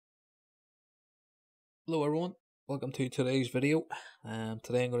Hello everyone, welcome to today's video.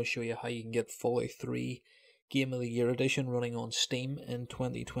 Today I'm going to show you how you can get Fallout 3 Game of the Year Edition running on Steam in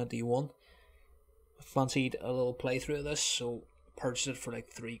 2021. I fancied a little playthrough of this, so purchased it for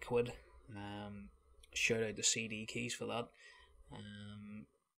like £3. Shout out the CD keys for that.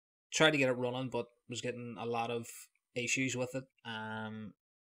 Tried to get it running, but was getting a lot of issues with it.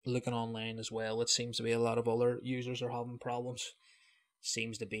 Looking online as well, it seems to be a lot of other users are having problems.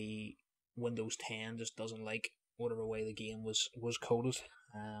 Seems to be Windows 10 just doesn't like whatever way the game was coded,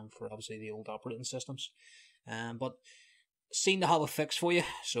 for obviously the old operating systems. But seem to have a fix for you,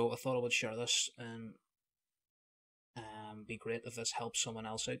 so I thought I would share this and be great if this helps someone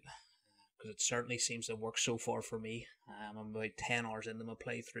else out, because it certainly seems to work so far for me. I'm about 10 hours into my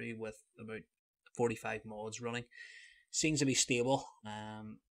playthrough with about 45 mods running. Seems to be stable.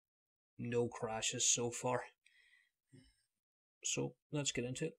 No crashes so far. So let's get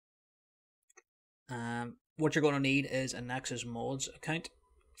into it. What you're going to need is a Nexus Mods account,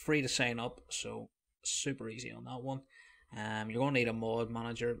 free to sign up, so super easy on that one. You're going to need a mod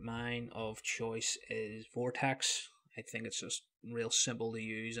manager. Mine of choice is Vortex. I think it's just real simple to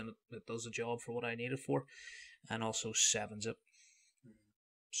use and it does the job for what I need it for, and also 7-zip.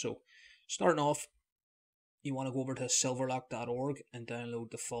 So starting off, you want to go over to silverlock.org and download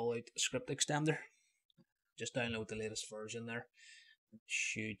the Fallout script extender. Just download the latest version there. It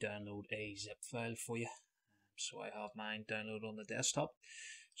should download a zip file for you. So I have mine downloaded on the desktop.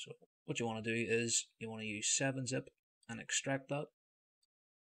 So what you want to do is you want to use 7-zip and extract that.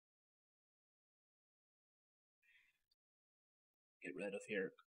 Get rid of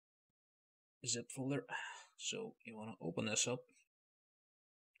your zip folder. So you want to open this up.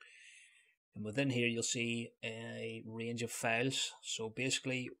 And within here you'll see a range of files. So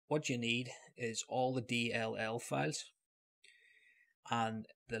basically what you need is all the DLL files and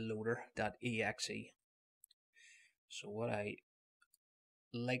the loader.exe. So what I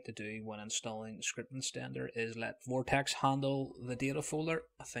like to do when installing the script extender is let Vortex handle the data folder.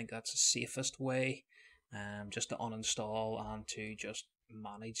 I think that's the safest way, just to uninstall and to just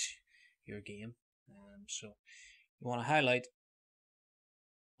manage your game. So you want to highlight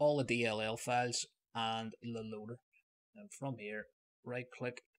all the DLL files and the loader, and from here right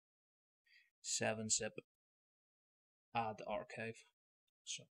click 7-zip, add to archive.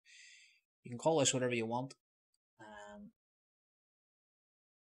 So you can call this whatever you want.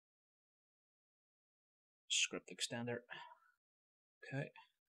 Script extender. Okay.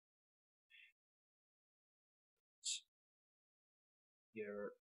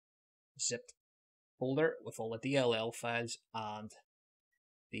 Your zipped folder with all the DLL files and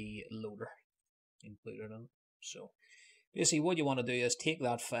the loader included in it. So basically what you want to do is take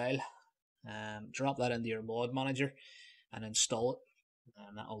that file, drop that into your mod manager and install it,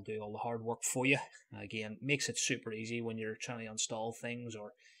 and that'll do all the hard work for you. Again, makes it super easy when you're trying to install things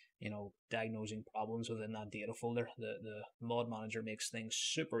or diagnosing problems within that data folder. The mod manager makes things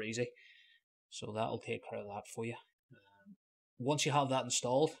super easy, so that'll take care of that for you. Once you have that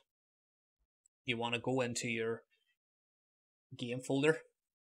installed, you want to go into your game folder,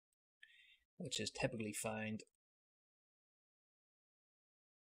 which is typically found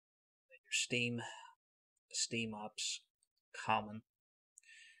in your Steam apps, common,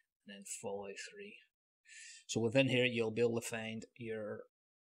 and then Fallout 3. So within here you'll be able to find your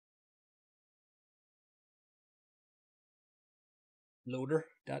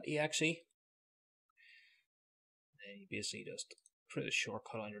loader.exe. And you basically just create a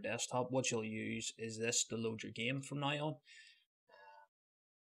shortcut on your desktop. What you'll use is this to load your game from now on.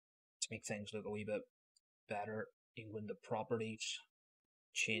 To make things look a wee bit better, you can go into properties,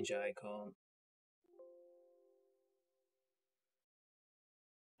 change icon,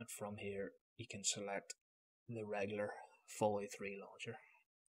 and from here you can select the regular Fallout 3 launcher,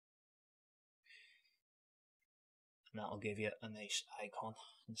 and that'll give you a nice icon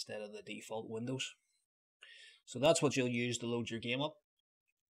instead of the default Windows. So that's what you'll use to load your game up.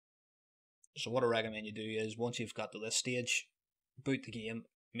 So what I recommend you do is, once you've got to this stage, boot the game,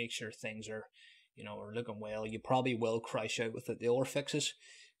 make sure things are looking well. You probably will crash out with the other fixes,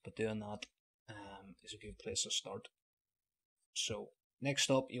 but doing that is a good place to start. So next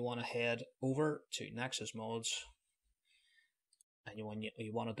up, you want to head over to Nexus Mods, and you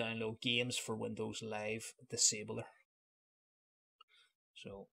want to download Games for Windows Live Disabler.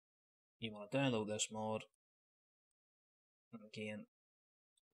 So you want to download this mod, and again,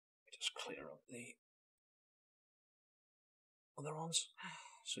 just clear up the other ones.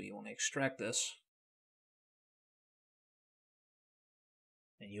 So you want to extract this,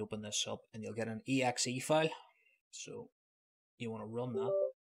 and you open this up and you'll get an exe file. So you want to run that.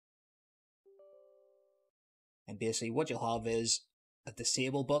 And basically what you'll have is a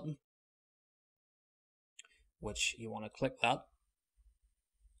disable button, which you want to click that,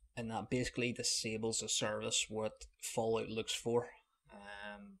 and that basically disables a service what Fallout looks for.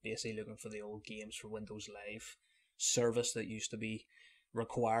 Basically looking for the old games for Windows Live service that used to be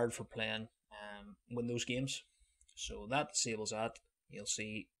required for playing Windows games. So that disables that. You'll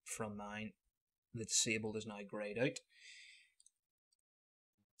see from mine, the disabled is now grayed out.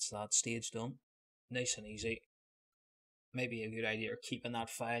 It's that stage done. Nice and easy. Maybe a good idea keeping that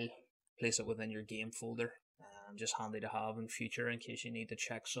file, place it within your game folder. Just handy to have in future in case you need to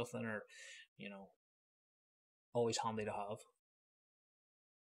check something, or always handy to have.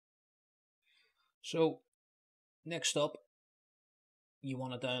 So next up, you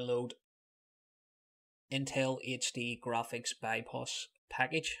want to download Intel HD Graphics Bypass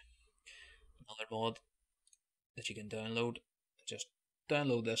Package. Another mod that you can download. Just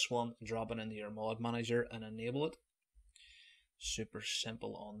download this one, drop it into your mod manager and enable it. Super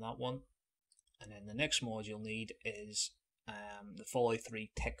simple on that one. And then the next mod you'll need is the Fallout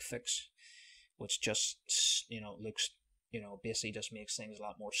 3 tick fix, which just looks basically just makes things a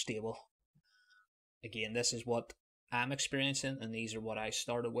lot more stable. Again, this is what I'm experiencing, and these are what I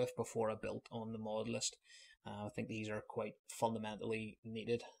started with before I built on the mod list. I think these are quite fundamentally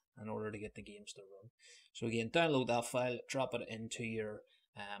needed in order to get the games to run. So again, download that file, drop it into your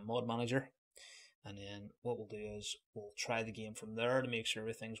mod manager, and then what we'll do is we'll try the game from there to make sure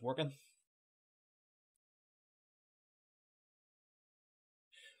everything's working.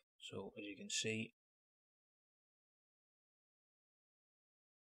 So as you can see,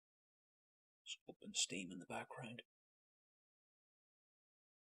 let's open Steam in the background.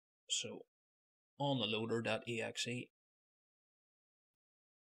 So on the loader.exe,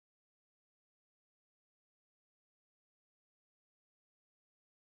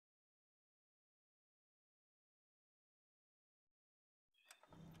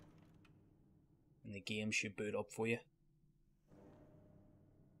 and the game should boot up for you.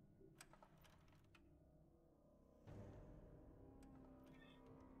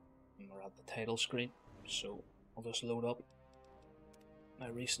 And we're at the title screen, so I'll just load up my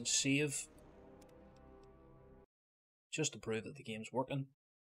recent save just to prove that the game's working.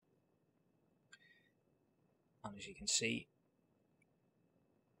 And as you can see,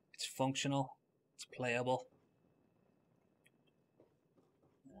 it's functional, it's playable.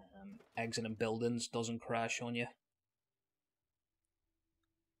 Exiting buildings doesn't crash on you.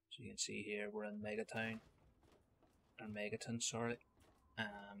 So you can see here we're in Megaton, sorry.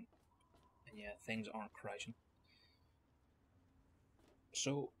 And yeah, things aren't crashing.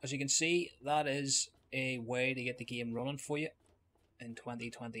 So as you can see, that is a way to get the game running for you in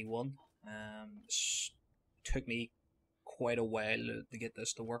 2021. Took me quite a while to get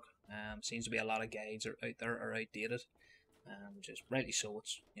this to work. Seems to be a lot of guides out there are outdated, which is rightly so.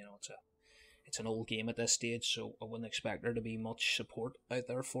 It's an old game at this stage, so I wouldn't expect there to be much support out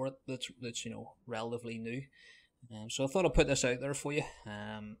there for it. That's relatively new. So I thought I'd put this out there for you.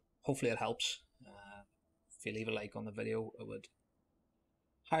 Hopefully it helps. If you leave a like on the video, I would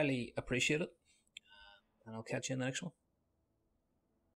highly appreciate it. And I'll catch you in the next one.